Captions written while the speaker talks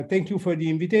Thank you for the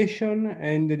invitation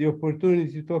and the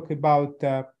opportunity to talk about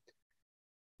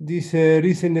this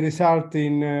recent result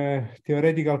in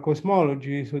theoretical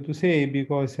cosmology, so to say,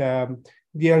 because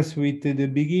deals with the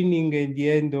beginning and the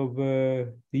end of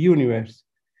the universe.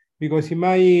 Because in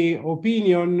my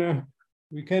opinion,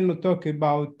 we cannot talk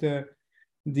about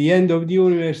the end of the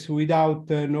universe without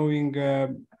knowing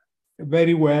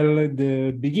very well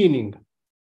the beginning.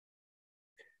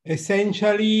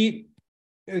 Essentially,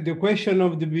 the question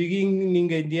of the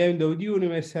beginning and the end of the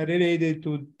universe are related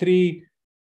to three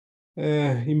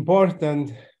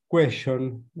important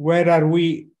questions. Where are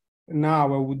we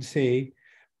now, I would say?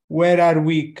 Where are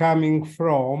we coming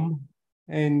from?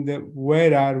 And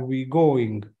where are we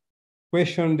going?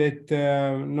 Question that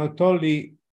not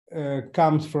only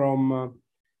come from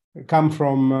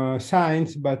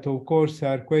science, but of course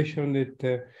are questions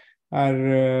that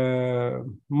are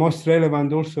most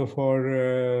relevant also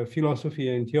for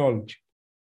philosophy and theology.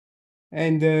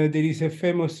 And there is a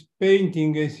famous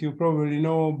painting, as you probably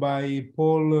know, by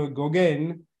Paul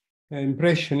Gauguin, an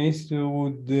impressionist, who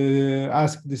would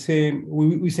ask the same,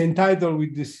 is entitled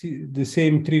with the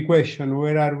same three questions: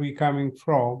 where are we coming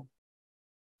from?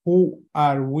 Who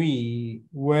are we?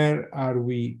 Where are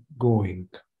we going?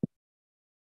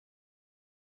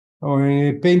 Or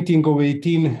a painting of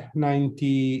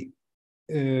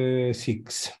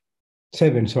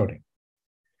 1897, sorry.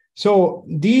 So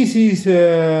this is,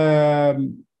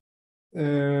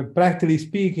 practically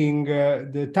speaking,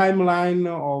 the timeline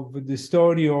of the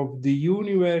story of the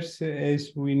universe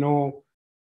as we know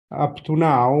up to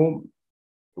now.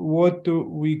 What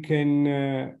we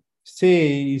can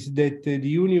say is that the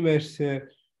universe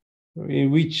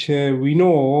in which we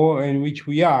know and which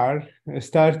we are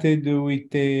started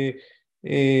with a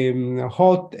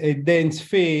hot and dense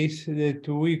phase that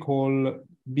we call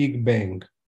Big Bang.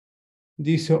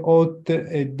 This hot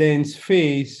and dense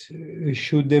phase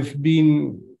because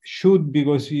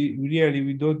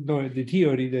we don't know the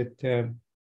theory that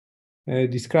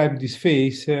described this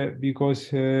phase, because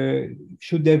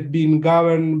should have been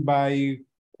governed by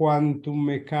quantum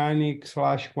mechanics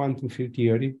 / quantum field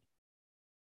theory.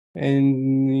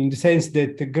 And in the sense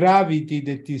that the gravity,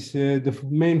 that is the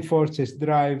main force that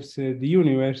drives the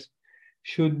universe,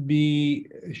 should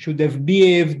have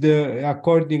behaved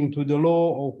according to the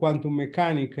law of quantum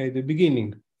mechanics at the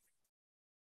beginning.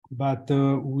 But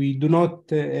we do not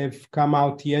have come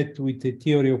out yet with a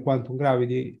theory of quantum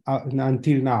gravity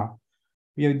until now.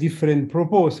 We have different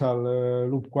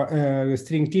proposals,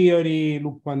 string theory,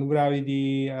 loop quantum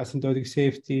gravity, asymptotic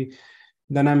safety,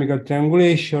 dynamical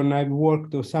triangulation. I've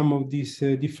worked on some of these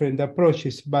different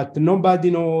approaches, but nobody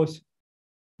knows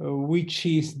which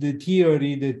is the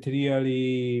theory that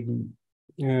really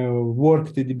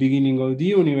worked at the beginning of the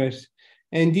universe.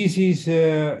 And this is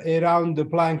around the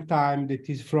Planck time, that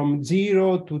is from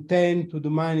 0 to 10 to the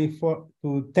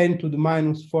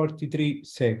minus 43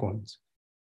 seconds.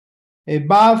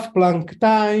 Above Planck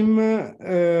time,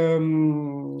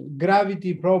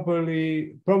 gravity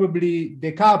probably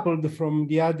decoupled from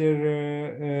the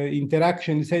other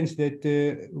interaction, in the sense that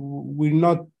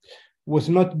was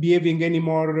not behaving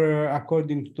anymore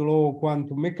according to the law of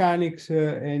quantum mechanics,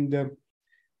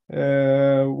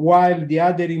 while the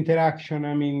other interaction,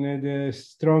 I mean the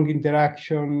strong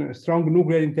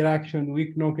nuclear interaction,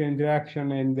 weak nuclear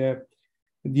interaction, and the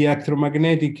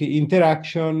electromagnetic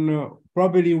interaction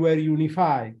probably were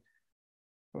unified.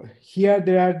 Here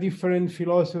there are different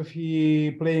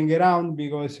philosophy playing around,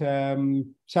 because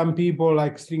some people,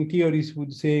 like string theorists,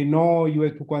 would say, no, you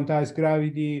have to quantize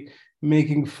gravity,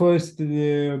 making first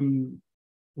the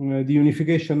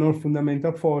unification of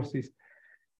fundamental forces.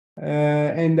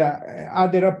 And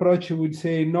other approach would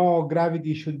say, no,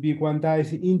 gravity should be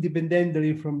quantized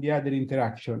independently from the other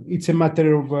interaction. It's a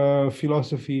matter of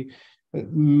philosophy,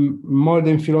 more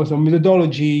than philosophy,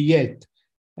 methodology yet.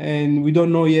 And we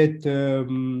don't know yet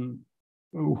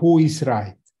who is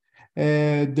right.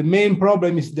 The main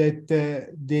problem is that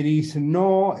there is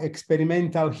no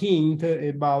experimental hint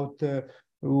about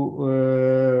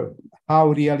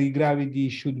how really gravity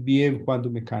should behave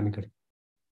quantum mechanically.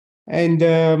 And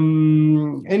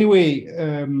anyway,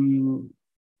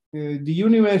 the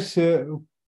universe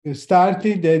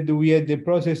started, and we had the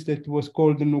process that was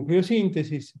called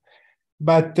nucleosynthesis.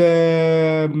 But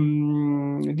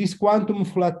this quantum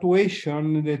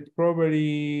fluctuation that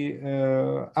probably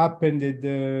happened at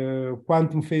the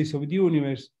quantum phase of the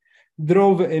universe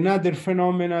drove another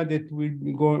phenomena that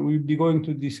we'll be going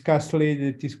to discuss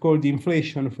later, that is called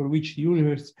inflation, for which the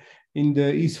universe in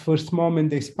its first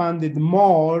moment expanded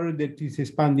more than it is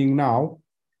expanding now.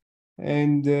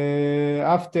 And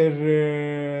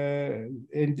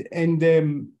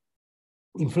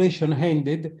inflation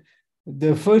ended,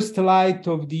 the first light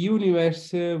of the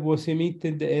universe was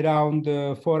emitted around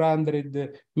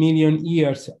 400 million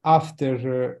years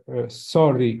after,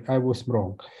 sorry, I was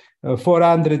wrong,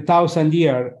 400,000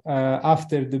 years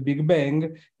after the Big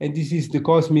Bang. And this is the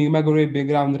cosmic microwave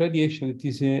background radiation. It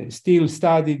is still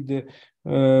studied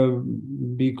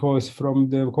because from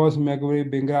the cosmic microwave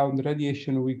background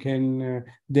radiation, we can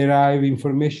derive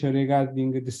information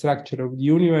regarding the structure of the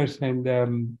universe and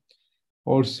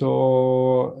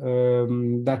also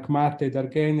dark matter,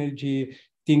 dark energy,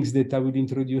 things that I will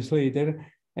introduce later,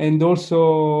 and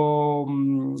also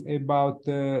about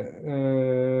how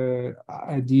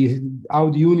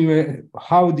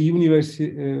the universe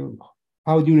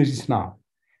is now.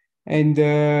 And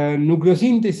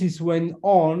nucleosynthesis went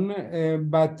on,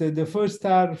 but the first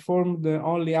star formed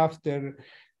only after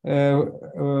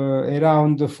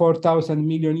around 4,000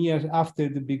 million years after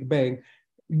the Big Bang.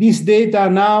 This data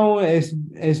now has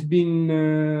been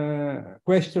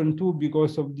questioned too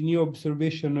because of the new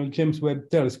observation of James Webb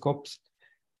telescopes.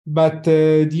 But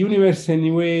the universe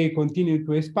anyway continued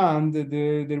to expand.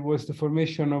 There was the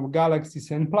formation of galaxies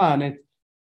and planets.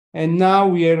 And now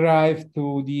we arrive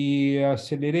to the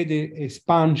accelerated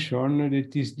expansion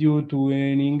that is due to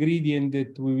an ingredient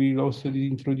that we will also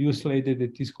introduce later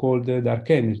that is called dark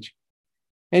energy.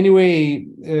 Anyway,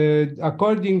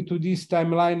 according to this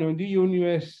timeline of the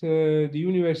universe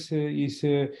is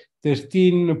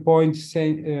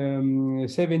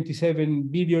 13.77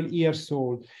 billion years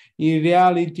old. In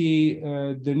reality,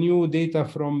 the new data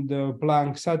from the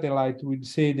Planck satellite would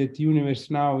say that the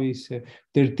universe now is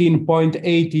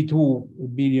 13.82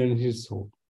 billion years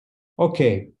old.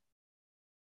 Okay.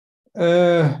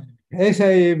 As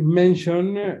I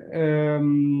mentioned,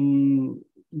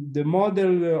 the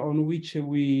model on which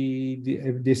we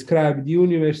have described the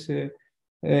universe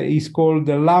is called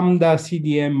the lambda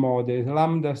CDM model.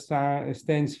 Lambda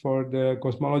stands for the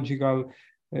cosmological,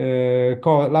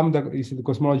 lambda is the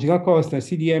cosmological constant,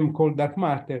 CDM called dark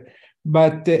matter.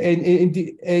 But,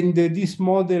 and this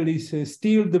model is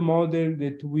still the model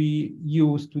that we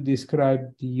use to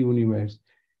describe the universe.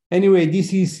 Anyway,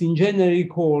 this is in general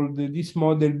called this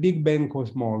model Big Bang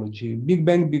cosmology. Big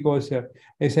Bang because,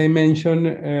 as I mentioned,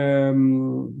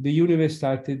 the universe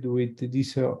started with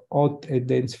this hot and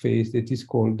dense phase that is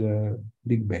called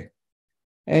Big Bang.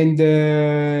 And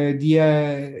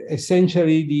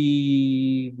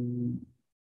essentially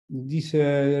this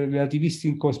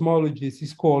relativistic cosmology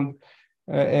is called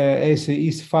as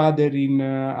his father in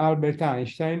Albert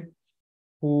Einstein,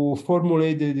 who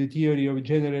formulated the theory of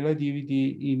general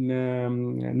relativity in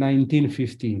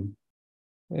 1915.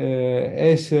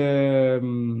 As I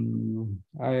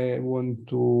want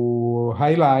to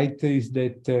highlight is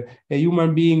that a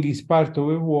human being is part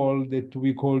of a world that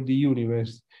we call the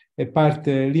universe, a part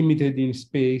limited in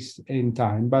space and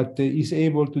time, but is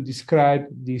able to describe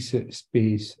this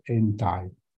space and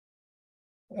time.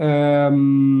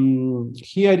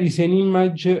 Here is an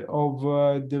image of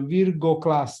the Virgo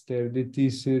cluster, that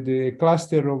is the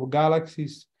cluster of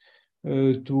galaxies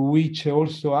to which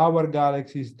also our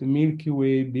galaxies, the Milky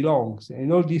Way, belongs.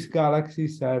 And all these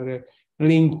galaxies are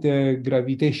linked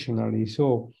gravitationally.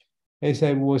 So, as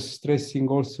I was stressing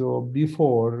also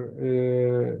before,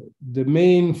 the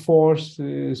main force,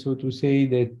 so to say,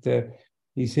 that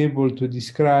is able to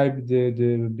describe the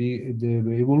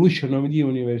evolution of the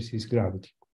universe is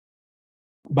gravity.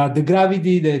 But the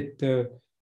gravity that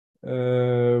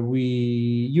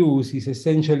we use is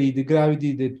essentially the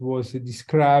gravity that was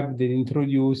described and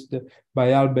introduced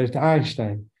by Albert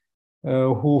Einstein,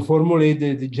 who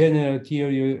formulated the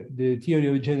theory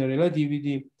of general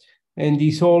relativity, and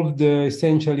he solved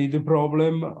essentially the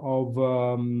problem of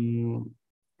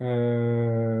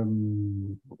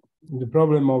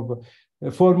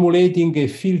formulating a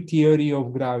field theory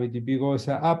of gravity, because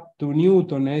up to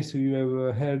Newton, as you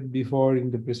have heard before in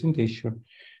the presentation,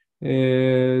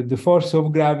 the force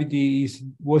of gravity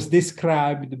was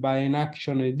described by an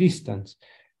action at distance.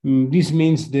 This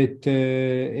means that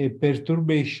a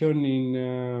perturbation in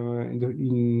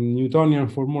Newtonian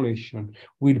formulation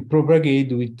will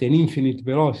propagate with an infinite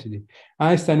velocity.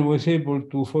 Einstein was able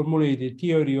to formulate a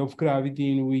theory of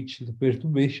gravity in which the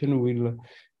perturbation will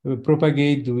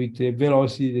propagate with a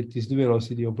velocity that is the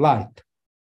velocity of light.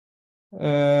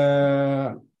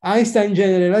 Einstein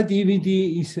general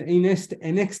relativity is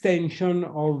an extension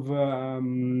of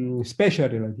special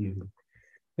relativity.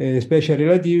 Special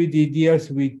relativity deals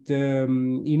with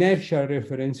inertial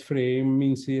reference frame,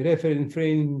 means a reference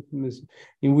frame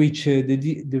in which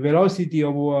the velocity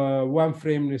of one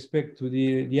frame respect to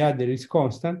the other is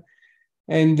constant.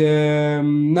 And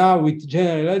now with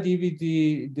general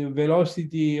relativity, the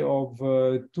velocity of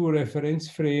two reference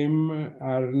frames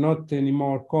are not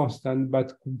anymore constant,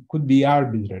 but could be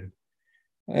arbitrary.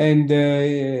 And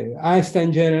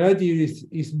Einstein general relativity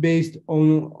is based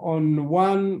on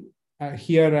one.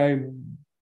 Here I've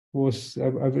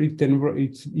written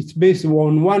it's based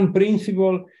on one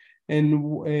principle, and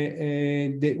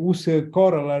whose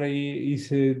corollary is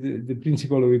the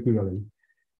principle of equivalence.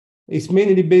 It's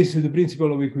mainly based on the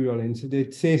principle of equivalence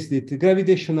that says that the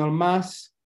gravitational mass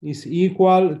is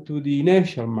equal to the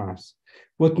inertial mass.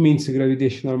 What means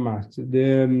gravitational mass?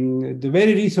 The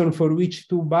very reason for which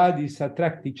two bodies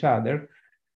attract each other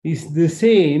is the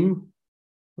same,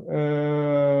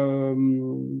 the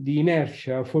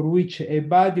inertia for which a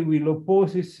body will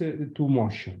opposes to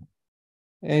motion.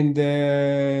 And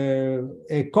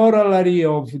a corollary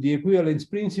of the equivalence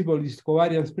principle is the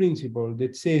covariance principle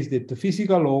that says that the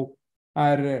physical laws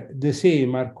are the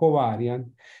same, are covariant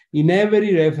in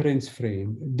every reference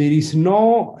frame. There is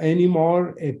no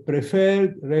anymore a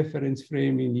preferred reference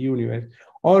frame in the universe,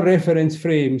 or reference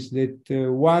frames that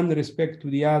one respect to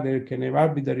the other can have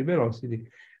arbitrary velocity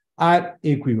are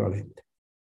equivalent.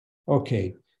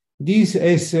 Okay, this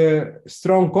has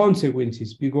strong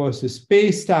consequences because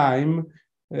space-time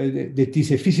that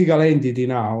is a physical entity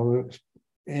now,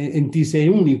 and is a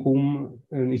unicum,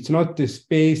 and it's not a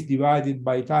space divided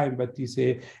by time, but is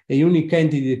a unique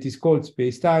entity that is called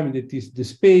space-time, that is the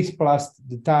space plus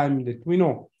the time that we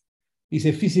know. Is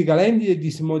a physical entity that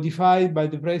is modified by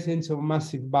the presence of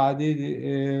massive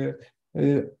body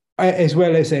as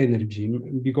well as energy,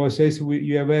 because as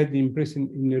you have heard in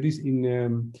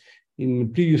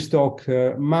previous talk,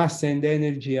 mass and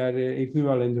energy are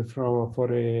equivalent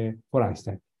for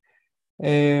Einstein.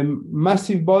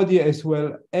 Massive body as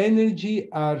well energy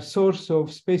are source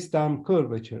of space-time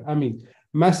curvature. I mean,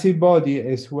 massive body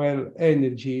as well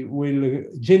energy will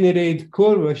generate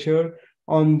curvature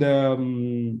on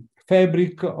the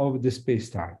fabric of the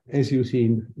space-time, as you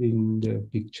see in the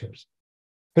pictures.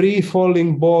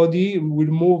 Free-falling body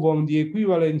will move on the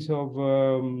equivalence of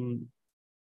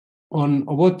on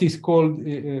what is called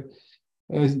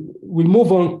will move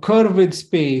on curved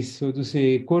space, so to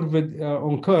say, curved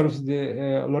on curves,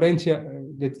 the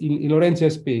Lorentzian that in Lorentzian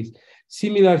space,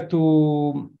 similar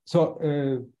to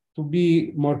to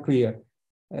be more clear,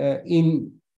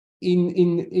 in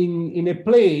a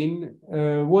plane,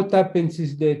 what happens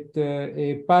is that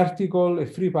a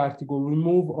free particle, will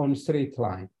move on straight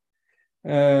line.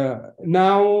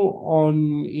 Now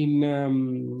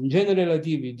in general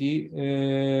relativity,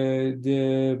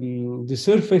 the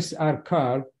surfaces are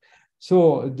curved,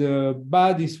 so the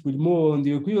bodies will move on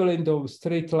the equivalent of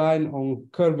straight line on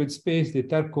curved space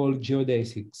that are called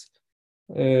geodesics,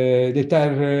 that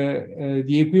are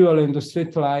the equivalent of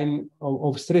straight line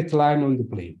on the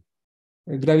plane.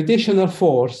 A gravitational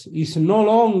force is no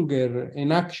longer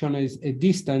an action as a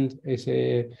distance as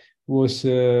was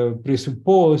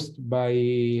presupposed by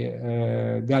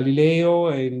Galileo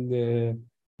and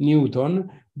Newton,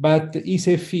 but is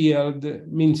a field,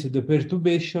 means the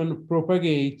perturbation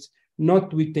propagates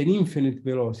not with an infinite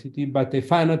velocity, but a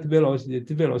finite velocity,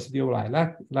 the velocity of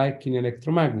light, like in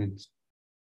electromagnetism.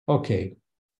 Okay.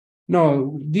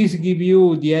 Now, this gives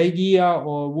you the idea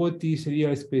of what is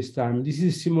real space-time. This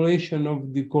is a simulation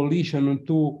of the collision of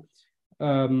two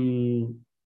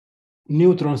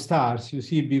neutron stars. You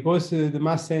see, because the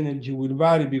mass energy will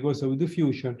vary because of the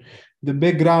fusion, the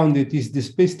background that is the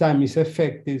space-time is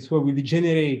affected, so will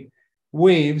generate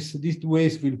waves. These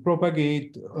waves will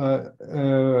propagate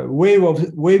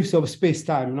waves of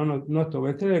space-time, not of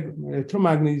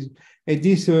electromagnetism. And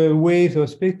these waves of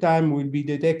space-time will be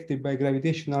detected by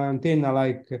gravitational antenna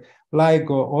like LIGO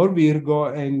or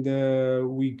Virgo, and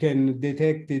we can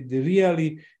detect it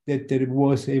really that there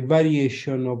was a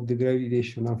variation of the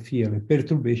gravitational field, a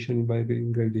perturbation by the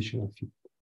gravitational field.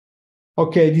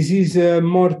 Okay, this is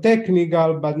more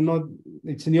technical, but not,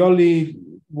 it's the only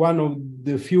one of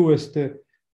the fewest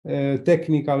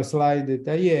technical slides that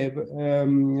I have.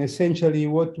 Essentially,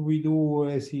 what we do,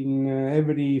 as in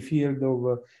every field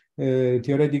of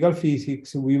theoretical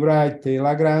physics, we write a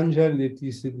Lagrangian, that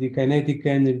is the kinetic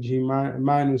energy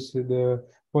minus the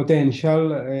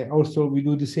potential. Also, we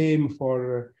do the same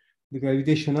for the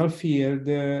gravitational field,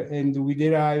 and we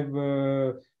derive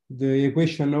the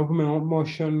equation of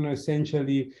motion,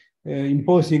 essentially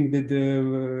imposing that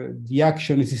the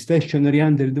action is stationary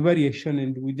under the variation,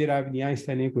 and we derive the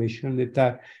Einstein equation that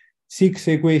are 6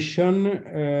 equations.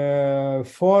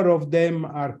 4 of them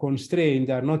are constrained,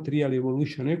 are not real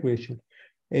evolution equations,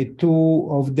 and 2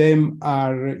 of them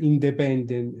are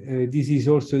independent. This is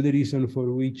also the reason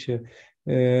for which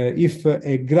if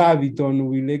a graviton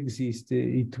will exist,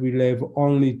 it will have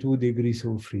only 2 degrees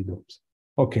of freedoms.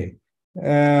 Okay,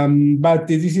 but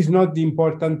this is not the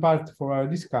important part for our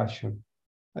discussion.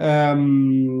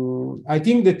 I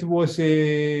think that was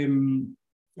a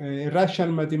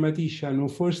Russian mathematician who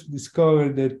first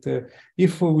discovered that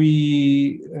if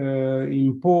we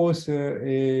impose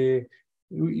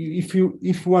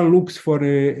if one looks for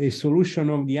a solution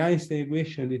of the Einstein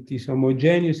equation that is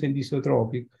homogeneous and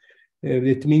isotropic,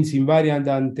 that means invariant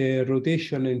ante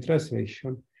rotation and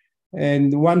translation,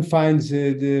 and one finds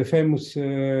the famous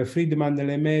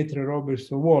Friedman-Lemaitre,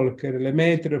 Robertson-Walker.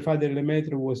 Father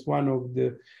Lemaitre was one of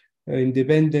the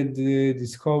independent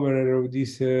discoverer of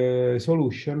this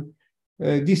solution.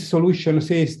 This solution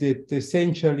says that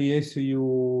essentially, as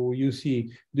you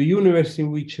see, the universe in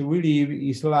which we live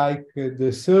is like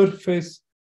the surface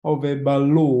of a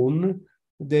balloon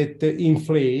that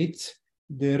inflates.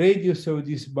 The radius of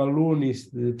this balloon is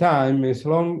the time, as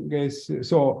long as,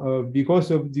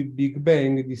 because of the Big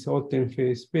Bang, this open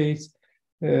space,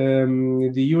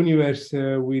 the universe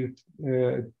will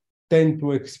tend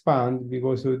to expand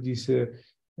because of this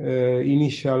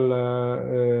initial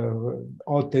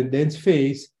hot and dense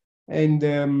phase, and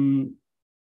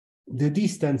the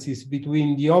distances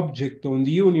between the object on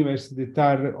the universe that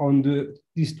are on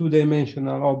these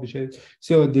 2-dimensional objects,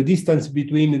 so the distance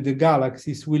between the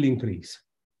galaxies will increase.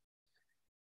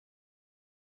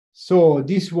 So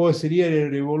this was really a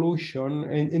revolution,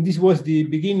 and this was the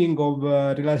beginning of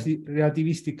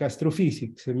relativistic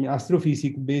astrophysics,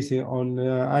 astrophysics based on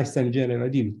Einstein general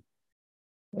relativity.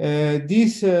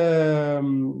 This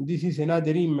is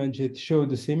another image that shows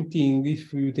the same thing.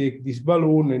 If you take this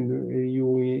balloon and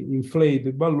you inflate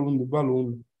the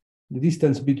balloon, the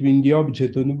distance between the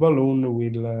object and the balloon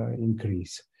will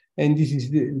increase. And this is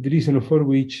the reason for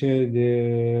which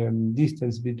the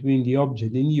distance between the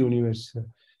object and the universe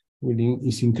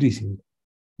is increasing.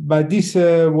 But this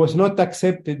was not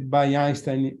accepted by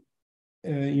Einstein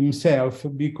himself,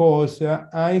 because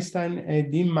Einstein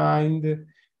had in mind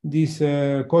this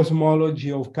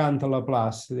cosmology of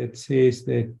Kant-Laplace that says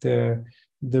that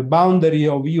the boundary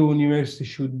of universe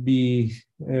should be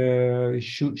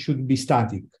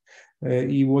static.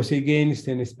 He was against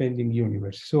an expanding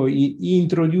universe. So he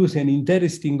introduced an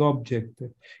interesting object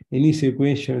in his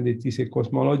equation that is a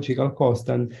cosmological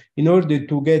constant in order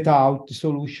to get out a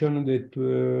solution that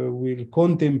will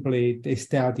contemplate a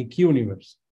static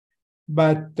universe.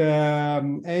 But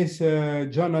as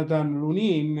Jonathan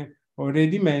Lunin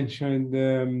already mentioned,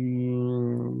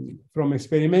 from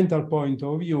experimental point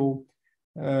of view,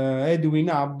 Edwin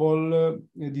Hubble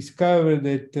discovered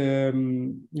that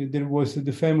there was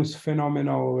the famous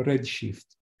phenomenon of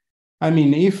redshift. I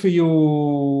mean, if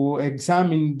you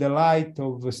examine the light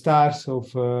of stars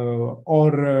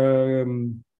or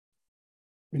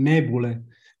nebulae,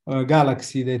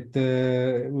 galaxy, that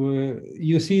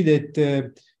you see that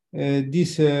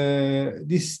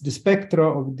the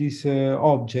spectra of this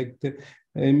object,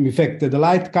 in fact, the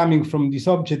light coming from this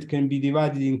object can be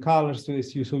divided in colors,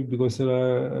 as you saw, because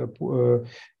ray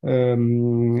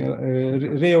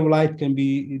of light can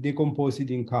be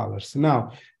decomposed in colors.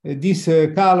 Now, these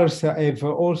colors have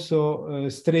also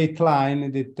straight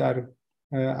lines that are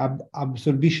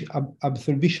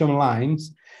absorption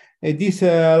lines. These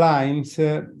lines,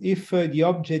 if the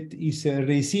object is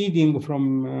receding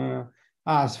from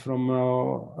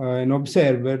an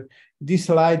observer, this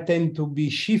light tend to be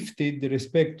shifted with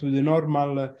respect to the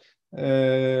normal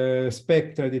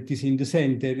spectra that is in the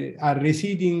center, are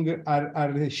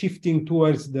shifting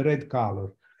towards the red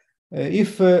color.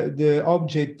 If the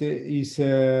object is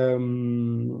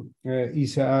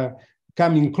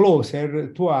coming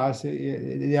closer to us,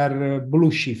 they are blue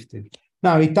shifted.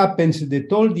 Now, it happens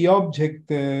that all the objects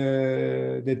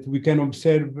that we can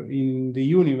observe in the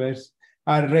universe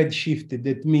are redshifted.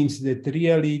 That means that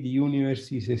really the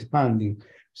universe is expanding.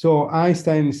 So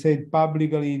Einstein said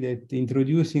publicly that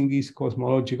introducing his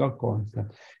cosmological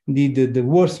constant did the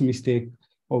worst mistake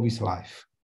of his life.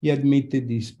 He admitted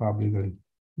this publicly.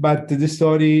 But the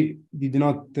story did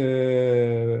not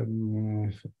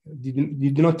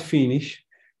finish,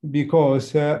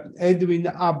 because Edwin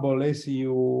Hubble, as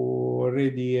you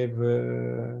already have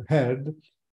heard,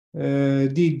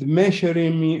 did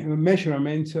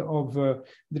measurements of the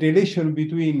relation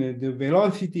between the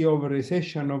velocity of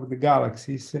recession of the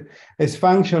galaxies as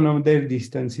function of their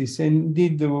distances, and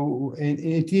did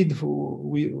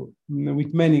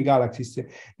with many galaxies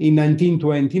in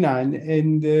 1929,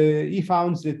 and he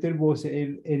found that there was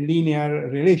a linear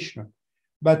relation.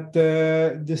 But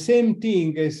the same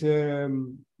thing as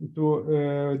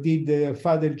did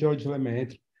Father George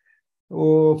Lemaitre.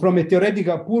 from a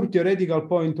pure theoretical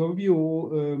point of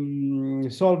view,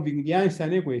 solving the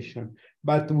Einstein equation,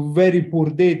 but with very poor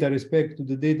data respect to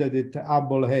the data that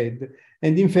Hubble had.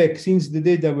 And in fact, since the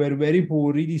data were very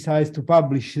poor, he decides to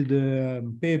publish the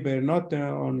paper not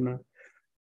in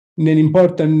an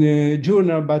important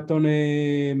journal, but on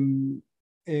a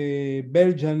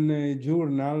Belgian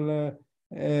journal,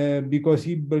 because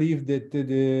he believed that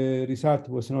the result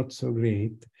was not so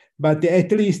great. But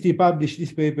at least he published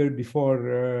this paper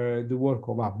before the work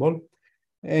of Hubble.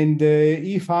 And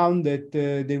he found that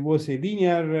there was a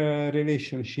linear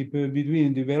relationship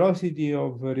between the velocity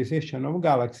of recession of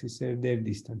galaxies and their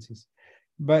distances.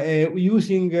 But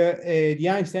using the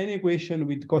Einstein equation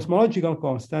with cosmological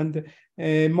constant,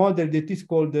 a model that is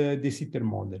called the Sitter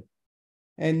model.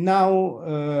 And now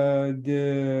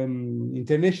the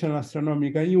International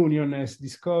Astronomical Union has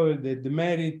discovered that the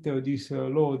merit of this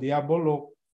law, the Hubble law,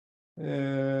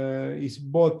 is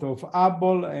both of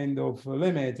Hubble and of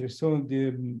Lemaitre. So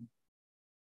the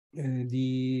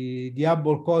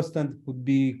Hubble constant could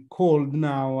be called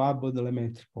now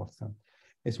Hubble-Lemaitre constant,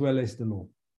 as well as the law.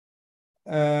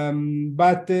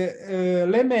 But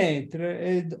Lemaitre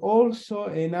had also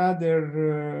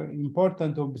another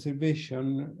important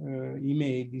observation he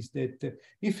made, is that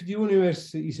if the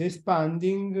universe is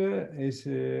expanding, as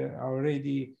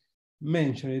already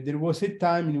mentioned, there was a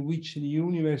time in which the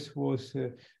universe was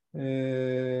tinier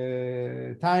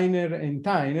and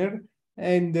tinier,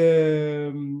 and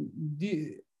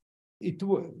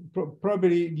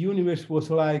probably the universe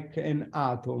was like an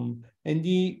atom, and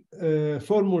he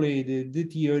formulated the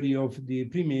theory of the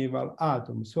primeval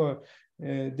atom. So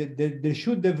there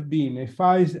should have been a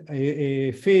phase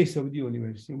of the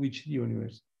universe in which the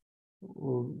universe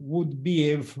would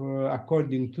behave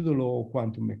according to the law of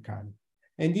quantum mechanics.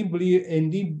 And he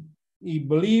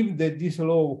believed that this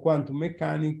law of quantum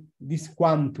mechanics, this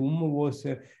quantum, was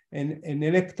an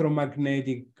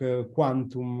electromagnetic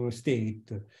quantum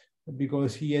state,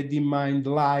 because he had in mind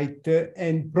light,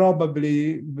 and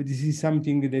probably this is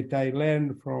something that I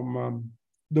learned from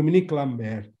Dominique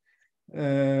Lambert,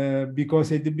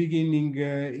 because at the beginning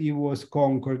he was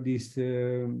conquered this,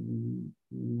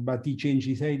 but he changed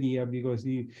his idea, because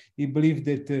he believed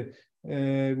that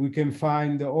we can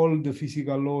find all the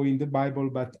physical law in the Bible,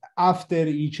 but after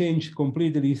he changed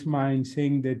completely his mind,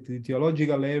 saying that the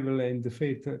theological level and the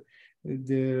faith,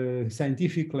 the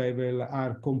scientific level,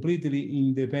 are completely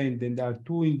independent, are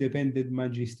two independent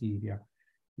magisteria,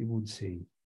 he would say.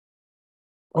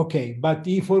 Okay, but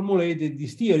he formulated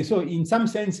this theory. So in some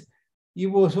sense, he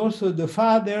was also the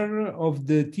father of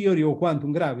the theory of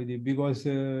quantum gravity, because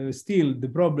still the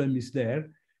problem is there.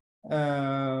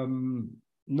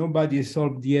 Nobody has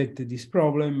solved yet this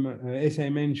problem. As I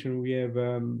mentioned, we have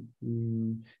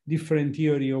different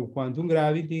theory of quantum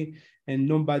gravity, and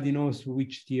nobody knows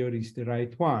which theory is the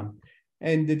right one.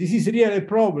 And this is really a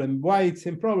problem. Why it's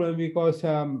a problem? Because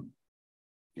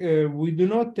we do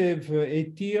not have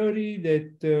a theory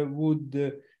that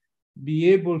would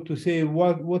be able to say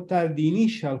what are the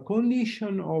initial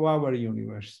conditions of our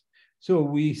universe. So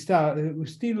we still have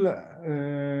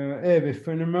a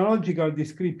phenomenological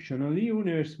description of the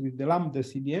universe with the lambda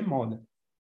CDM model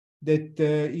that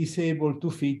is able to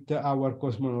fit our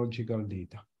cosmological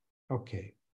data.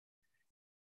 Okay.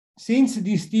 Since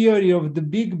this theory of the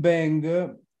Big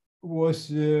Bang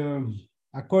was,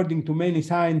 according to many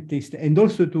scientists and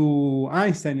also to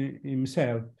Einstein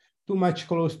himself, too much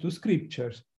close to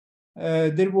scriptures,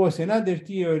 there was another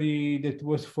theory that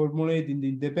was formulated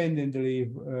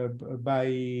independently by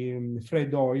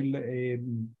Fred Hoyle,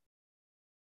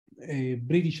 a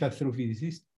British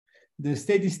astrophysicist, the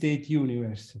steady-state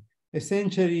universe.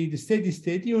 Essentially, the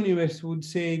steady-state universe would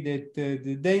say that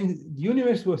the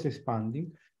universe was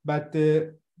expanding, but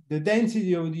the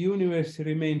density of the universe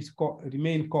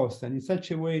remained constant in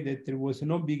such a way that there was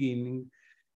no beginning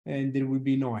and there will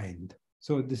be no end.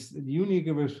 So the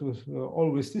universe was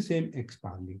always the same,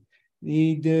 expanding.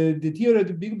 The theory of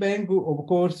the Big Bang, of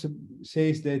course,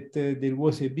 says that there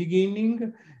was a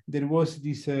beginning. There was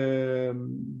this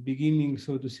beginning,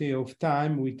 so to say, of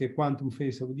time with a quantum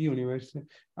phase of the universe,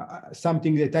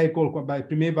 something that I call by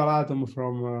primeval atom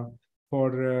for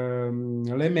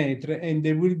Lemaitre, and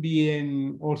there will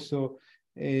be also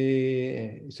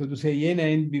so to say an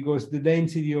end, because the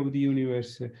density of the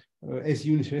universe as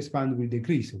universe expands will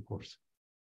decrease, of course.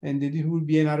 And this will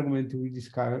be an argument we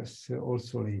discuss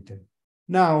also later.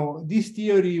 Now, this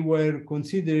theory were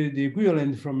considered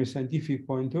equivalent from a scientific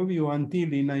point of view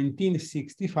until in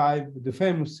 1965, the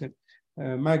famous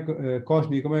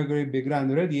cosmic microwave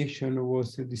background radiation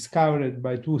was discovered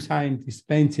by two scientists,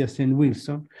 Penzias and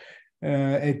Wilson,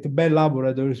 at Bell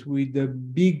Laboratories with a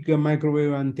big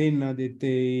microwave antenna that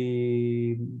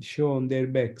they show on their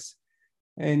backs.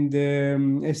 And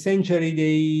essentially,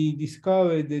 they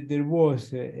discovered that there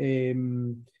was a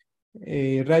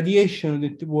radiation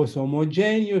that was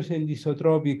homogeneous and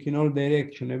isotropic in all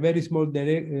directions, a very small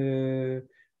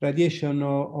radiation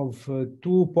of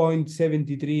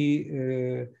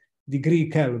 2.73 degree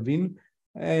Kelvin.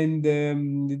 And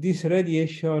this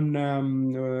radiation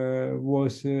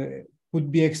could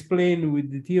be explained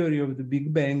with the theory of the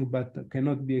Big Bang, but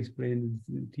cannot be explained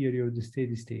with the theory of the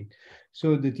steady state.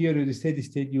 So the theory of the steady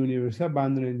state universe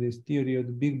abandoned, and the theory of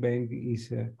the Big Bang is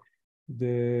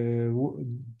the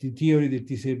theory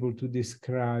that is able to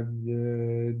describe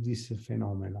this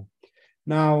phenomena.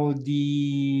 Now,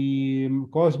 the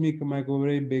cosmic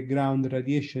microwave background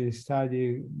radiation is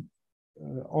studied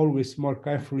always more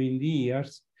carefully in the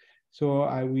years. So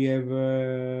we have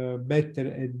better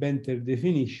and better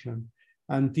definition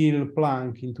until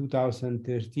Planck in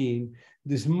 2013.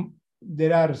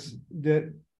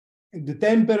 The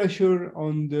temperature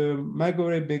on the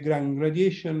microwave background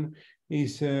radiation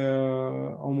is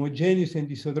homogeneous and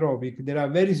isotropic. There are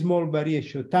very small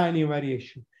variations, tiny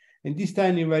variations. And these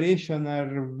tiny variations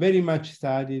are very much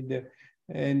studied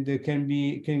and can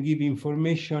give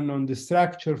information on the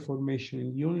structure formation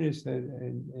in the universe,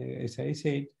 as I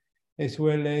said, as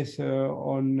well as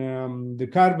on the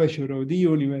curvature of the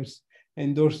universe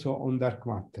and also on dark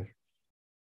matter.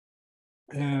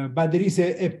 But there is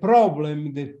a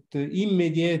problem that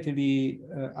immediately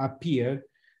appeared,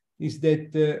 is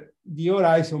that the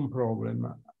horizon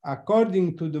problem.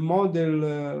 According to the model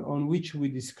on which we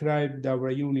described our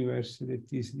universe,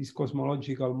 that is this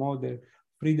cosmological model,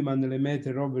 Friedman,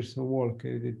 Lemaitre, Robertson,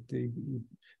 Walker, that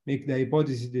make the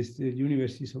hypothesis that the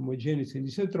universe is homogeneous and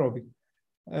isotropic,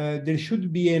 there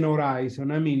should be an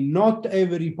horizon. I mean, not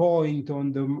every point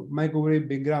on the microwave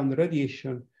background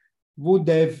radiation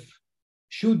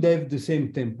should have the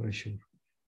same temperature.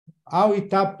 How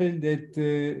it happened that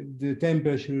the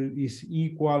temperature is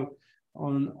equal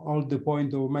on all the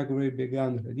points of microwave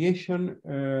background radiation,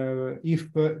 if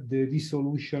the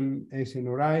resolution has an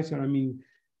horizon? I mean,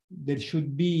 there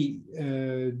should be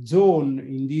a zone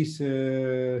in this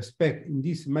in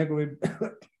this microwave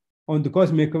on the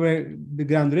cosmic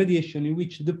background radiation in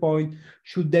which the point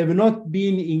should have not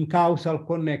been in causal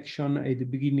connection at the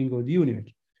beginning of the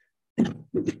universe.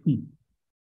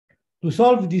 To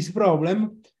solve this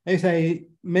problem, as I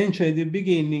mentioned at the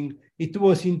beginning, it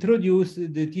was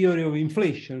introduced the theory of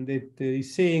inflation that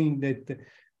is saying that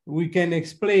we can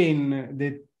explain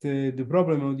that the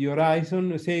problem of the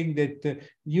horizon, saying that the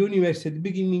universe at the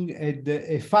beginning had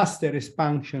a faster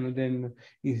expansion than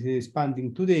is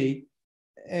expanding today.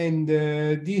 And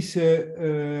this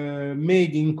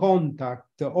made in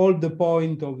contact all the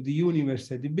points of the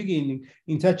universe at the beginning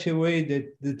in such a way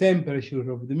that the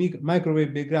temperature of the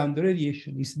microwave background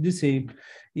radiation is the same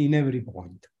in every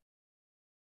point.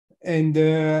 And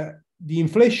the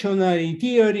inflationary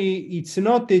theory, it's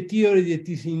not a theory that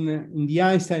is in the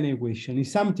Einstein equation.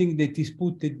 It's something that is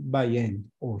put by hand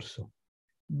also,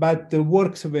 but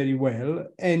works very well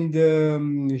and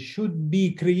should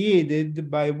be created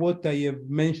by what I have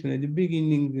mentioned at the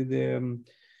beginning, the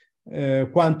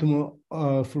quantum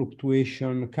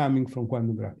fluctuation coming from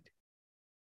quantum gravity.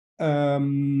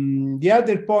 The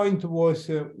other point was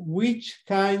which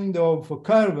kind of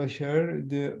curvature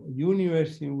the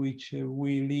universe in which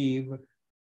we live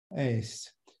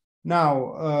has.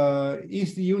 Now,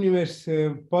 is the universe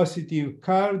positive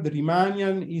curved,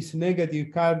 Riemannian, is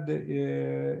negative curved,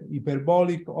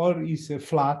 hyperbolic, or is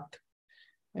flat?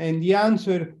 And the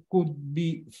answer could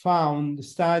be found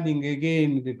studying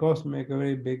again the cosmic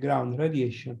microwave background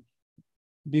radiation.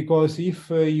 Because if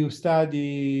you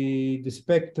study the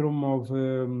spectrum of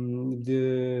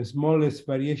the smallest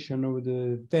variation of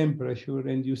the temperature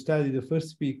and you study the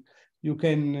first peak, you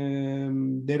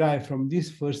can derive from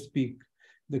this first peak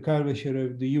the curvature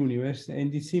of the universe,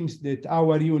 and it seems that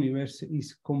our universe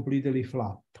is completely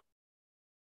flat.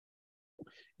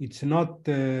 It's not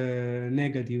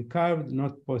negative curved,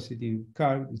 not positive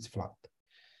curved, it's flat.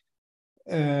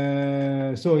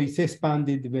 So it's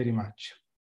expanded very much.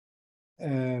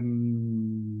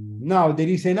 Now, there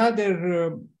is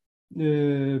another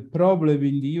problem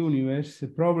in the universe.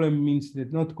 Problem means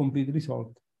that not completely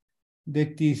solved.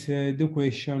 That is the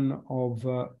question of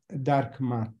dark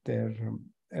matter.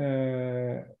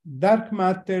 Dark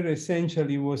matter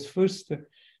essentially was first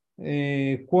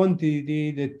a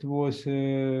quantity that was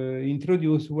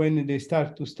introduced when they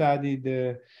start to study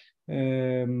the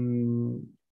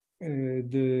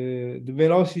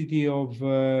velocity of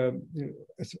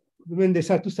when they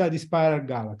start to study spiral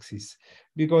galaxies,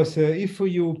 because if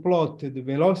you plot the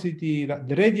velocity,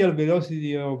 the radial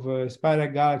velocity of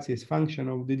spiral galaxies as function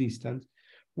of the distance,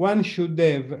 one should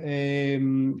have a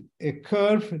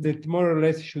curve that more or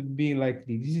less should be like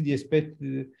this. This is the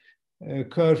expected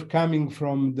curve coming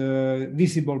from the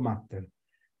visible matter.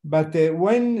 But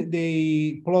when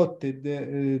they plotted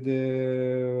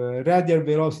the radial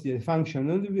velocity as function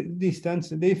of the distance,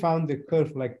 they found a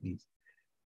curve like this.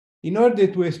 In order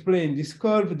to explain this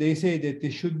curve, they say that there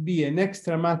should be an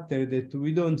extra matter that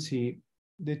we don't see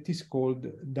that is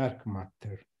called dark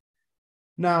matter.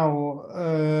 Now,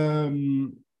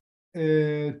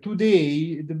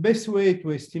 today, the best way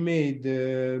to estimate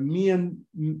the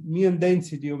mean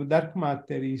density of dark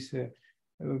matter is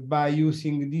by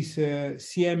using this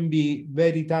CMB,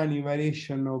 very tiny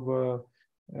variation of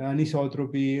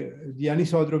anisotropy, the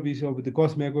anisotropies of the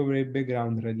cosmic overhead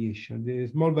background radiation. The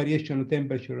small variation of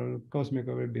temperature of cosmic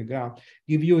overhead background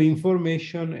give you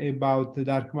information about the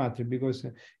dark matter, because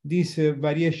this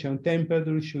variation of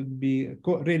temperature should be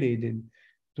related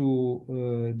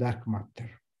to dark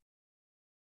matter.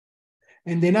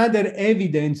 And another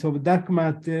evidence of dark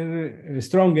matter,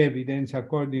 strong evidence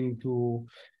according to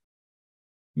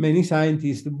many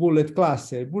scientists, bullet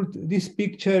cluster. This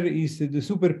picture is the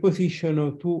superposition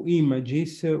of two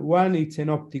images. One is an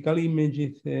optical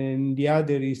image and the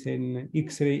other is an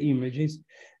X-ray images,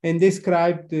 and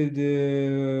described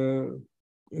the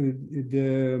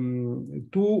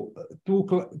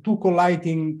two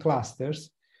colliding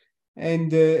clusters.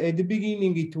 And at the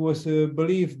beginning, it was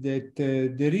believed that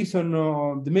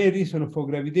the main reason for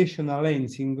gravitational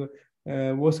lensing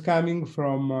was coming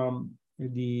from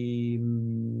the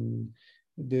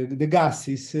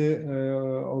gases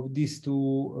of these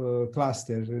two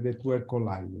clusters that were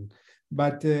colliding.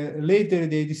 But later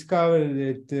they discovered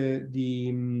that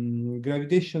the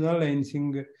gravitational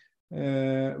lensing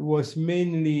was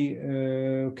mainly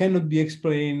cannot be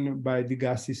explained by the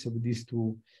gases of these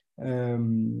two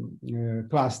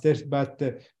clusters, but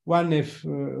one have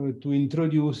to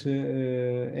introduce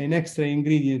an extra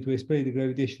ingredient to explain the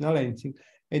gravitational lensing.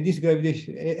 And this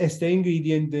extra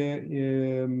ingredient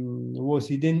was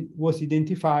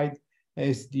identified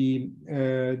as the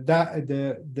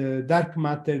dark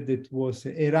matter that was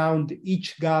around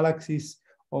each galaxies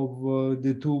of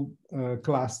the two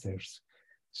clusters.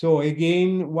 So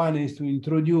again, one is to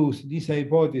introduce this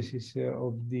hypothesis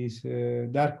of this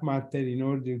dark matter in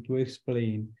order to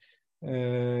explain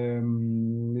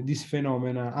this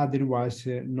phenomena, otherwise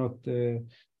not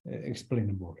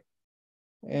explainable.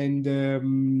 And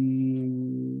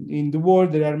in the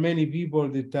world, there are many people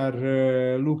that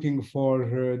are looking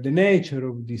for the nature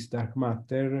of this dark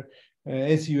matter.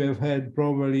 As you have had,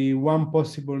 probably one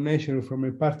possible nature from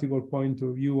a particle point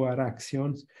of view are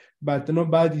axions, but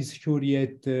nobody is sure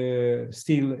yet,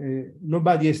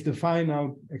 nobody has the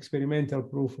final experimental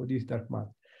proof of this dark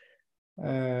matter.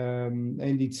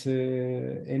 And it's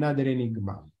another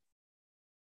enigma.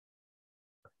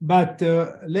 But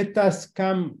let us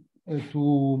come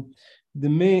to the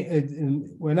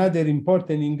another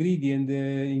important ingredient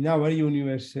in our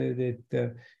universe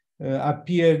that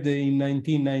appeared in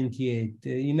 1998.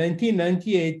 In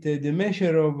 1998, the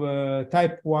measure of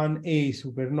type 1a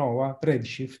supernova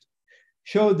redshift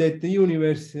showed that the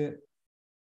universe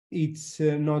it's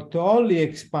not only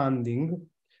expanding,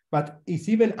 but it's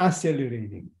even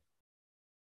accelerating.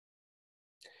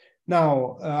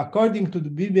 Now, according to the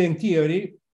Big Bang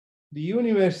theory, the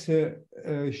universe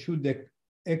should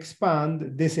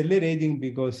expand, decelerating,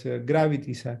 because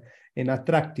gravity is an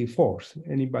attractive force.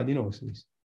 Anybody knows this.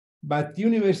 But the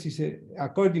universe is,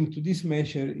 according to this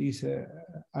measure, is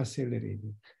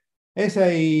accelerating. As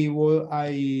I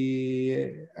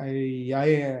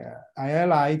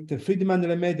highlight, Friedman,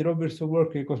 Lemaitre, Robertson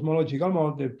work in cosmological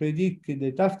model predict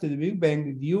that after the Big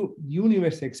Bang, the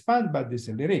universe expands but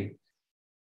decelerate.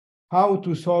 How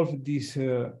to solve this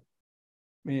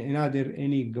another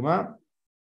enigma?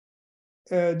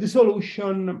 The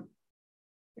solution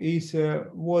is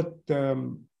what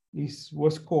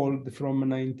was called from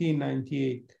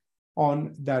 1998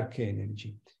 on dark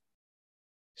energy.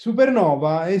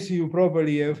 Supernova, as you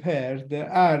probably have heard,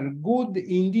 are good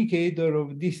indicator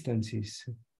of distances.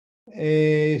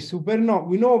 Supernova,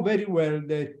 we know very well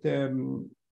that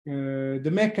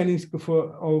the mechanism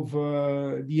of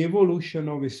the evolution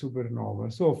of a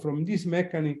supernova. So from this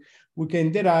mechanism, we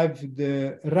can derive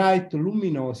the right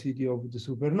luminosity of the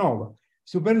supernova.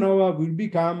 Supernova will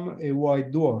become a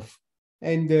white dwarf.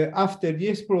 And after the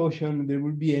explosion, there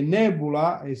will be a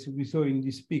nebula, as we saw in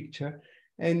this picture,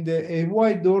 and a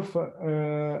white dwarf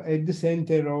at the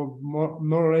center of,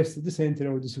 more or less at the center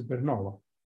of the supernova.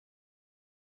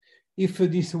 if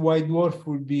this white dwarf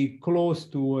will be close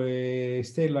to a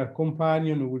stellar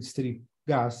companion, will strip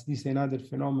gas. This is another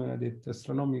phenomenon that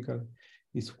astronomical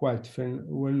is quite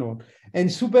well known. And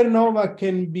supernova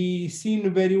can be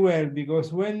seen very well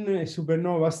because when a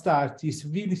supernova starts, it's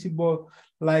visible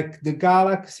like the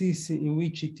galaxies in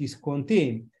which it is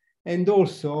contained. And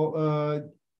also,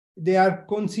 they are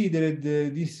considered,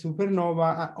 this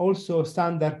supernova, also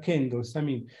standard candles. I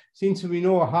mean, since we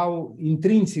know how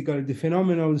intrinsically the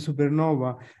phenomenon of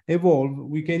supernova evolve,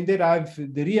 we can derive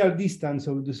the real distance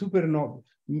of the supernova,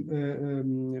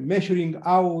 measuring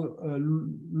how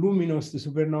luminous the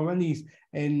supernova is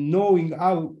and knowing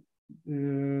how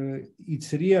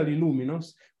it's really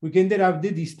luminous, we can derive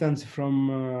the distance from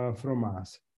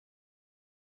us.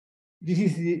 This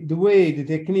is the way, the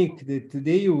technique that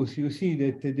they use. You see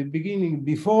that at the beginning,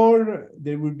 before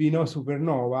there will be no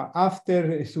supernova,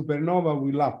 after a supernova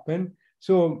will happen.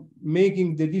 So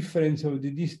making the difference of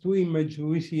these two images,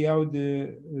 we see how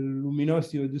the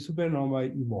luminosity of the supernova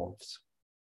evolves.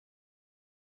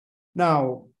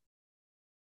 Now,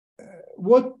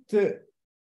 what the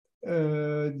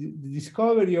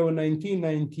discovery of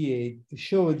 1998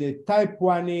 showed that type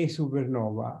 1a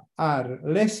supernova are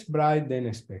less bright than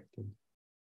expected.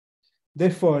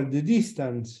 Therefore, the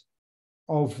distance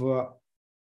of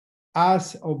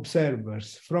us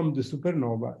observers from the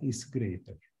supernova is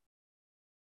greater.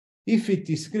 If it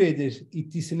is greater,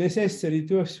 it is necessary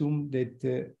to assume that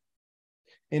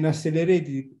an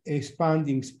accelerated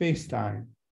expanding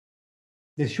space-time,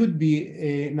 there should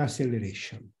be an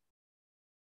acceleration.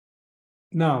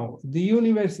 Now, the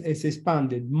universe has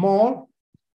expanded more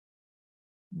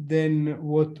than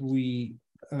what we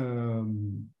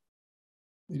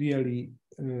really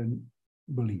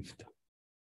believed.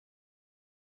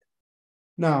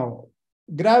 Now,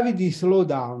 gravity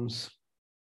slowdowns.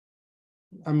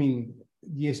 I mean,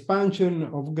 the expansion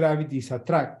of gravity is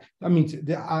attract. I mean,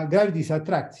 the gravity is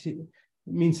attract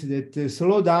means that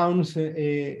slowdowns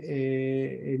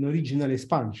an original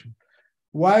expansion.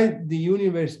 Why the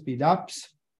universe speed ups?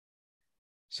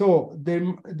 So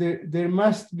there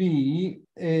must be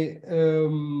a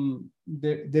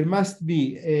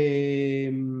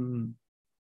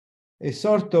a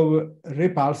sort of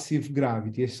repulsive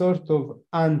gravity, a sort of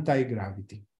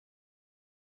anti-gravity.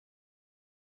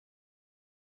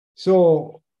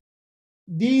 So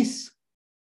this,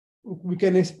 we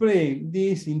can explain,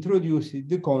 this introduces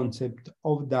the concept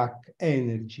of dark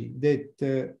energy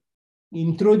that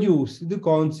introduced the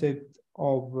concept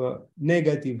of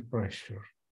negative pressure.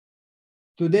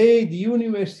 Today, the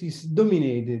universe is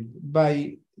dominated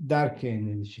by dark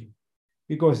energy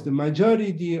because the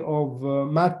majority of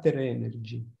matter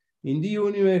energy in the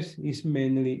universe is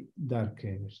mainly dark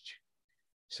energy.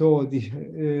 So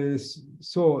the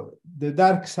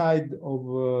dark side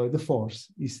of the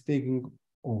force is taking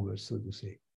over, so to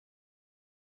say.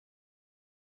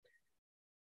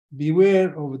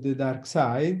 Beware of the dark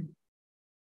side.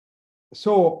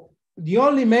 So the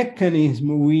only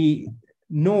mechanism we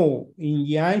know in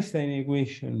the Einstein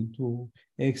equation to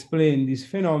explain this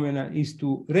phenomena is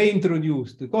to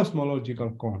reintroduce the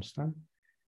cosmological constant.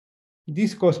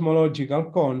 This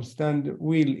cosmological constant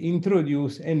will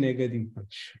introduce a negative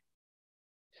pressure.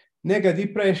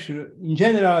 Negative pressure, in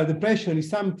general, the pressure is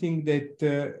something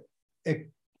that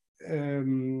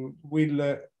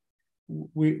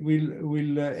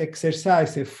will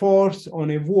exercise a force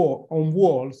on on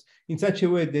walls in such a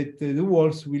way that the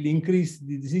walls will increase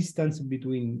the distance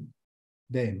between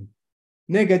them.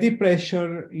 Negative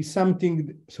pressure is something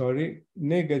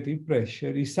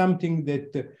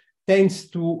that tends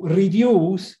to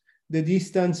reduce the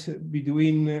distance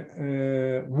between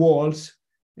walls.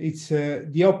 It's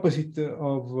the opposite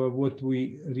of what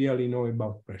we really know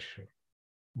about pressure,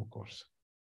 of course.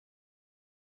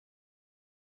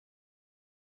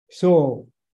 So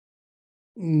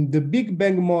the Big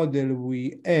Bang model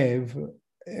we have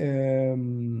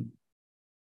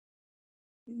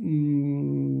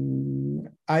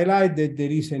highlight that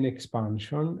there is an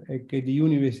expansion, okay, the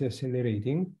universe is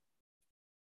accelerating,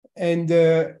 and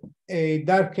a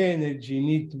dark energy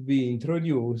needs to be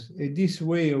introduced. And this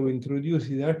way of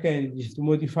introducing dark energy is to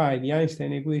modify the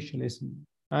Einstein equation as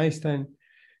Einstein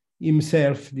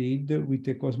himself did with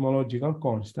a cosmological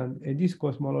constant, and this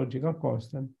cosmological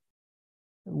constant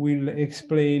will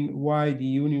explain why the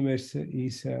universe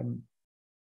is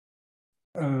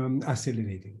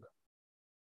accelerating.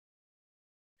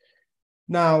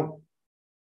 Now,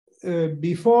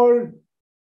 before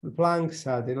the Planck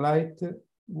satellite,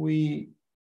 we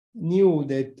knew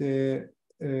that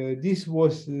this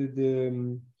was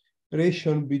the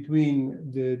relation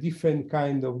between the different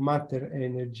kind of matter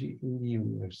energy in the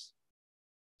universe.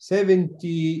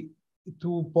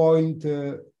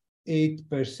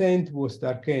 72.8% was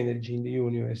dark energy in the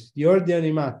universe. The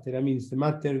ordinary matter, I mean, the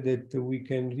matter that we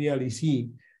can really see,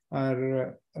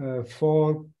 are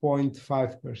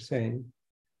 4.5%.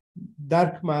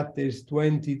 Dark matter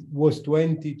was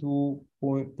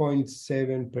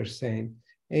 22.7%.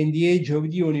 And the age of the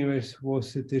universe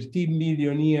was 13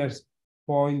 million years,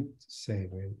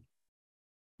 0.7.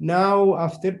 Now,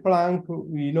 after Planck,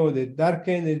 we know that dark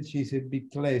energy is a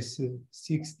bit less,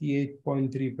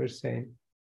 68.3%.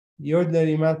 The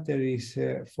ordinary matter is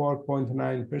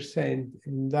 4.9%,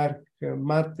 and dark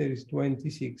matter is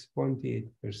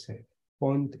 26.8%.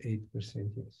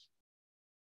 0.8%, yes.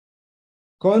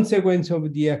 Consequence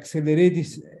of the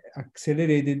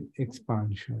accelerated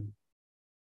expansion.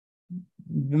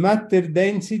 The matter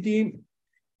density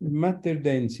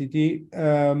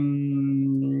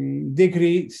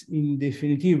decrease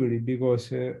indefinitively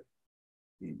because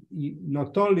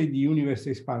not only the universe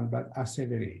expands, but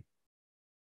accelerate.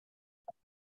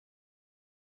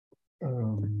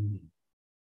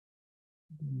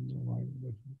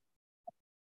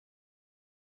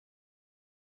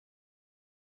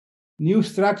 New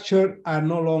structures are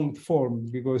no longer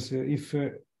formed because if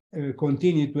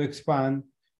continue to expand,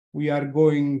 we are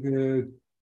going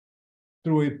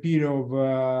through a period of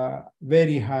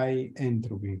very high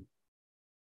entropy.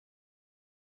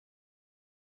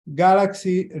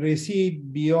 Galaxy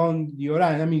recede beyond the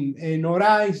horizon. I mean, an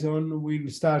horizon will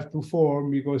start to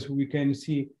form because we can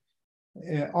see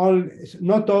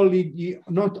not all the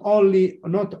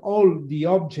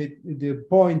object, the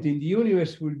point in the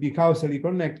universe will be causally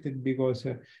connected because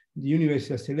the universe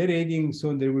is accelerating,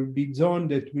 so there will be zones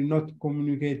that will not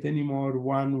communicate anymore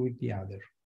one with the other.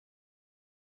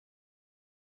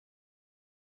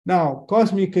 Now,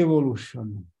 cosmic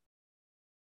evolution.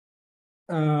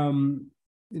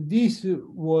 This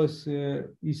was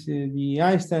the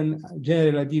Einstein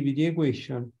general relativity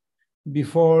equation.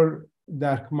 Before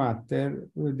dark matter,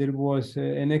 there was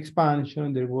an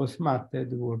expansion, there was matter,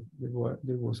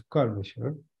 there was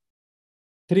curvature.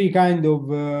 Three kinds of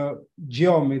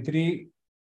geometry,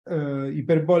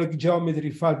 hyperbolic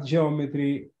geometry, flat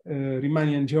geometry,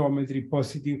 Riemannian geometry,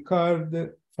 positive curved,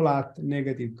 flat,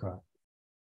 negative curved.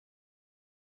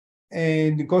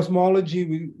 And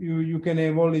cosmology, you can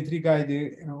have only three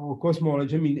kinds of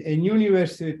cosmology. I mean, a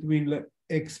universe that will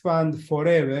expand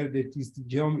forever, that is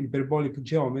the hyperbolic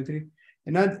geometry.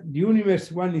 And the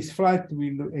universe, one is flat,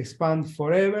 will expand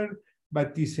forever,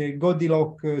 but it's a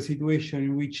Goldilocks situation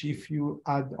in which if you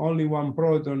add only one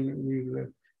proton, will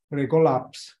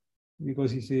recollapse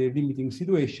because it's a limiting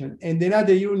situation. And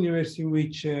another universe in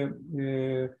which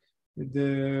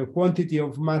the quantity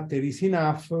of matter is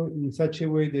enough in such a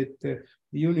way that the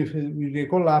universe will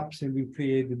recollapse and will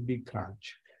create a big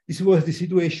crunch. This was the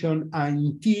situation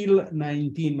until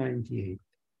 1998.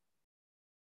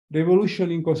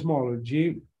 Revolution in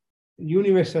cosmology,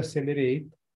 universe accelerate.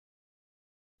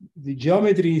 The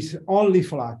geometry is only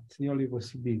flat, the only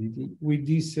possibility, with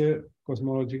this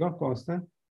cosmological constant.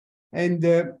 And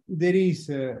there is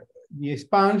the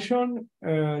expansion,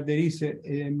 there is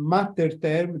a matter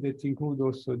term that includes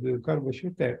also the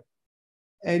curvature term.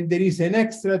 And there is an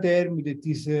extra term that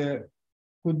is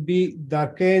could be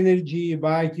dark energy,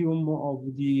 vacuum of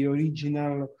the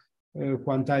original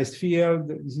quantized field.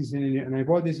 This is an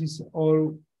hypothesis,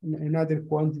 or another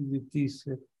quantity that is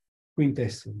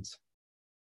quintessence.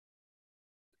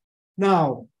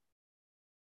 Now,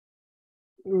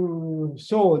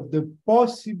 so the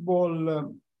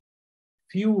possible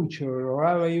future of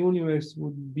our universe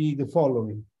would be the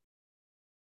following.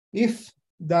 If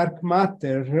dark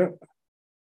matter,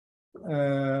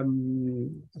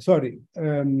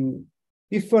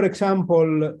 if, for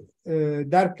example,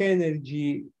 dark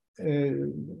energy,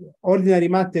 ordinary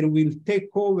matter will take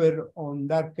over on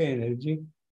dark energy,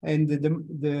 and the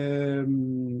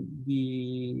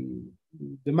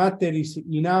matter is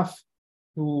enough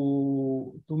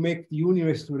to make the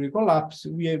universe to recollapse,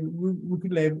 we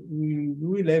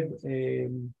will have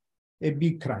a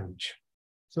big crunch.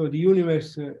 So the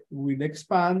universe will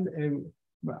expand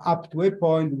up to a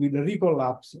point, will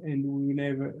recollapse, and we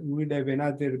will have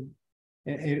another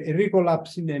a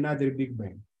recollapse in another Big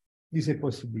Bang. This is a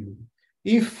possibility.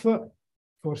 If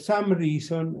for some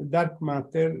reason dark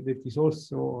matter, that is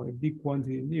also a big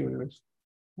quantity in the universe,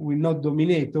 will not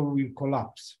dominate or will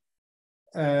collapse,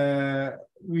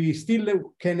 we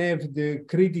still can have the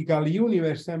critical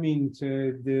universe. I mean,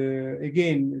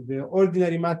 again, the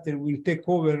ordinary matter will take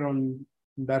over on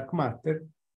dark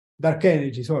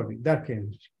energy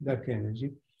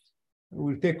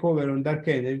will take over on dark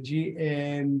energy,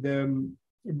 and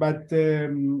but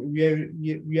we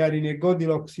are in a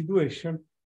Goldilocks situation,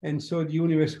 and so the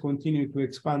universe continues to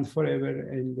expand forever,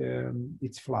 and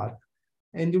it's flat.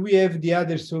 And we have the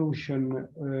other solution.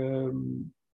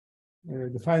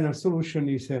 The final solution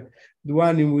is the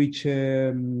one in which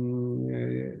the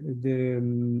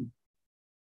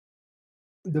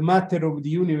matter of the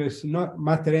universe,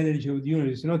 matter energy of the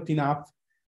universe, is not enough,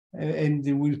 and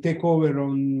will take over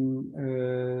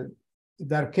on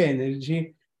dark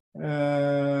energy,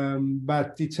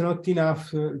 but it's not enough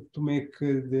to make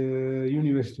the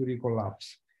universe to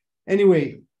recollapse.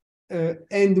 Anyway,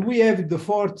 and we have the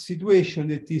fourth situation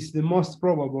that is the most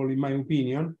probable, in my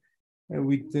opinion,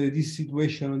 with this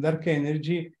situation of dark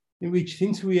energy, in which,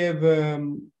 since we have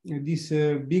this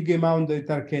big amount of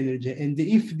dark energy, and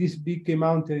if this big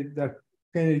amount of dark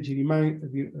energy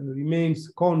remains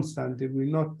constant, it will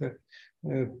not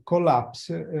collapse,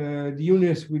 the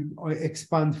universe will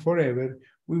expand forever.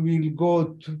 We will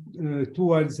go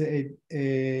towards a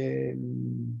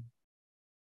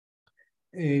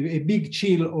big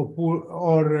chill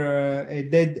or a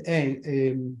dead end,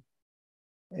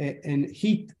 and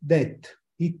heat death.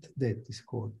 Heat death is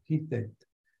called heat death.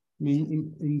 I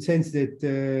mean, in sense that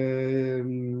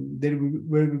there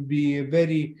will be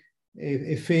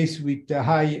a phase with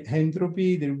high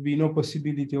entropy. There will be no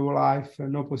possibility of life,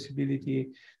 no possibility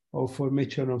of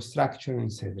formation of structure,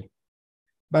 etc.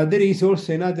 But there is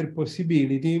also another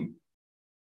possibility,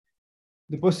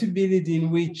 the possibility in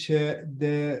which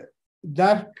the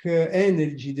dark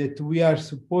energy that we are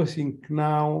supposing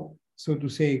now, so to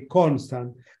say,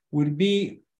 constant, will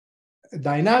be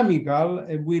dynamical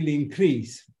and will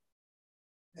increase.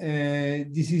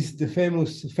 This is the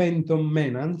famous phantom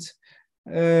menace,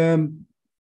 a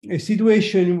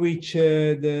situation in which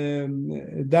the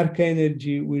dark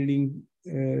energy will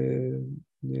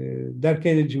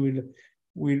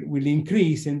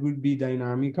increase and will be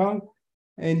dynamical.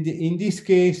 And in this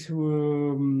case,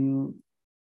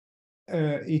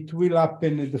 it will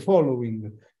happen the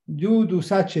following. Due to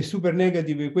such a super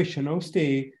negative equation of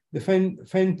state, the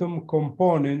phantom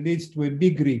component leads to a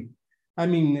big rip. I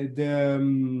mean,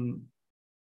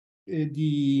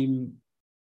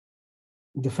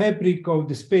 the fabric of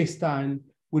the space-time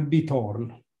will be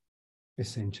torn,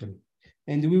 essentially.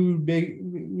 And we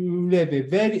will have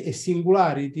a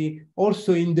singularity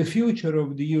also in the future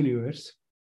of the universe.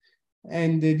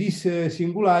 And this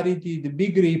singularity, the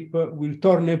big rip, will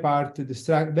torn apart the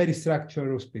very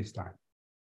structure of space-time.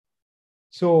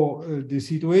 So the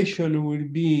situation will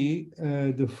be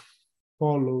the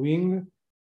following.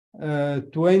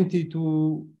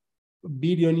 22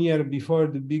 billion years before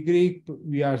the big rip,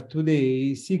 we are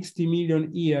today 60 million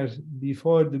years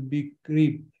before the big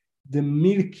rip. The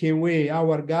Milky Way,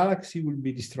 our galaxy, will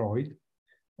be destroyed.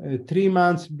 3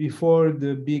 months before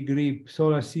the big rip,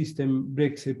 solar system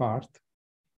breaks apart.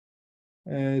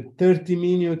 30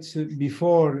 minutes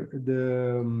before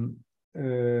the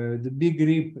big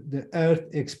rip, the Earth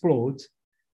explodes.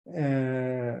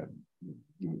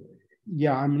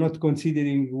 Yeah, I'm not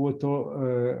considering what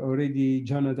already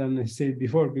Jonathan said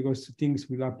before, because things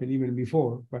will happen even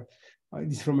before, but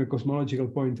it's from a cosmological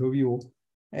point of view.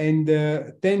 And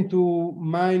 10 to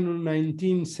minus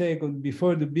 19 seconds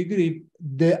before the big rip,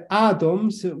 the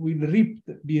atoms will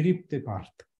be ripped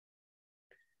apart.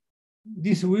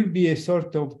 This will be a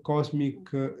sort of cosmic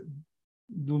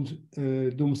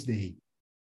doomsday.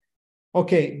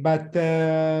 Okay, but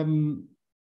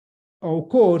of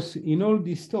course, in all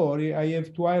this story, I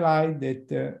have to highlight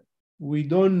that we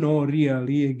don't know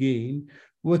really, again,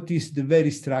 what is the very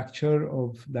structure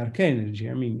of dark energy.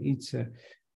 I mean, it's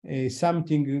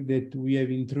something that we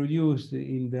have introduced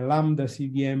in the lambda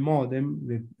CDM model,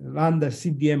 the lambda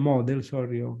CDM model,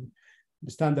 sorry, of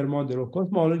the standard model of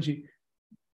cosmology.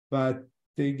 But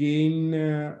again,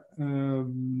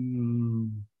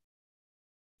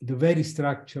 the very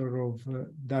structure of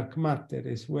dark matter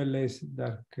as well as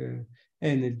dark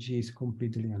energy is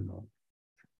completely unknown.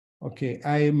 Okay,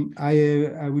 I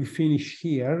will finish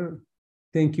here.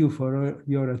 Thank you for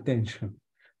your attention.